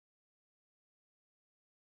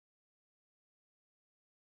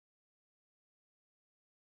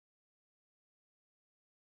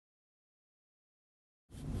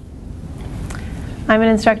I'm an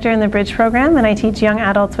instructor in the Bridge program, and I teach young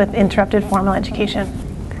adults with interrupted formal education.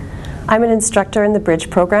 I'm an instructor in the Bridge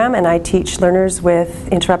program, and I teach learners with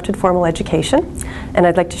interrupted formal education, and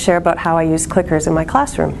I'd like to share about how I use clickers in my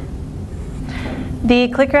classroom. The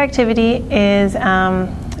clicker activity is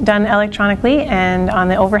done electronically and on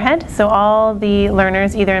the overhead, so all the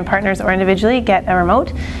learners, either in partners or individually, get a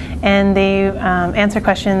remote, and they answer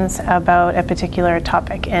questions about a particular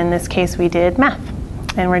topic. In this case, we did math,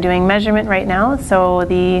 and we're doing measurement right now, so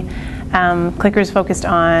the clicker is focused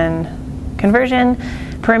on conversion,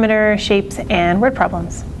 perimeter, shapes, and word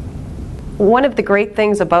problems. One of the great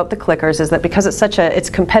things about the clickers is that because it's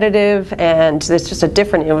competitive and there's just a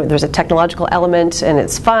different, there's a technological element and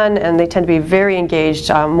it's fun, and they tend to be very engaged,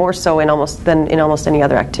 more so than in almost any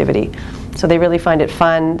other activity. So they really find it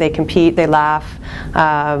fun, they compete, they laugh,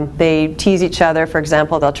 they tease each other. For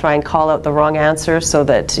example, they'll try and call out the wrong answer so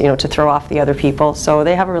that, to throw off the other people. So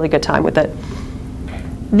they have a really good time with it.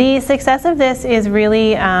 The success of this is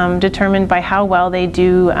really determined by how well they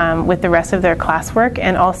do with the rest of their classwork,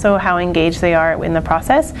 and also how engaged they are in the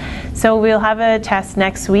process. So we'll have a test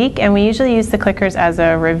next week, and we usually use the clickers as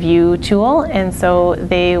a review tool, and so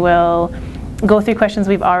they will go through questions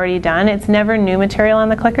we've already done. It's never new material on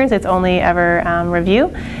the clickers, it's only ever review.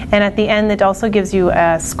 And at the end it also gives you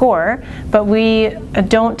a score, but we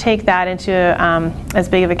don't take that into as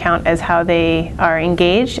big of account as how they are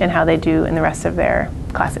engaged and how they do in the rest of their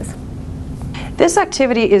classes. This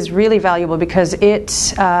activity is really valuable because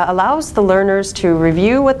it allows the learners to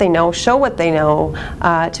review what they know, show what they know,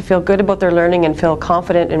 to feel good about their learning and feel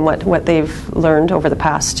confident in what they've learned over the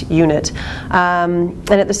past unit. And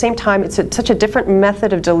at the same time, it's such a different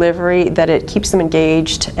method of delivery that it keeps them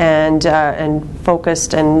engaged and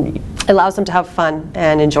focused, and allows them to have fun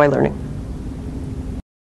and enjoy learning.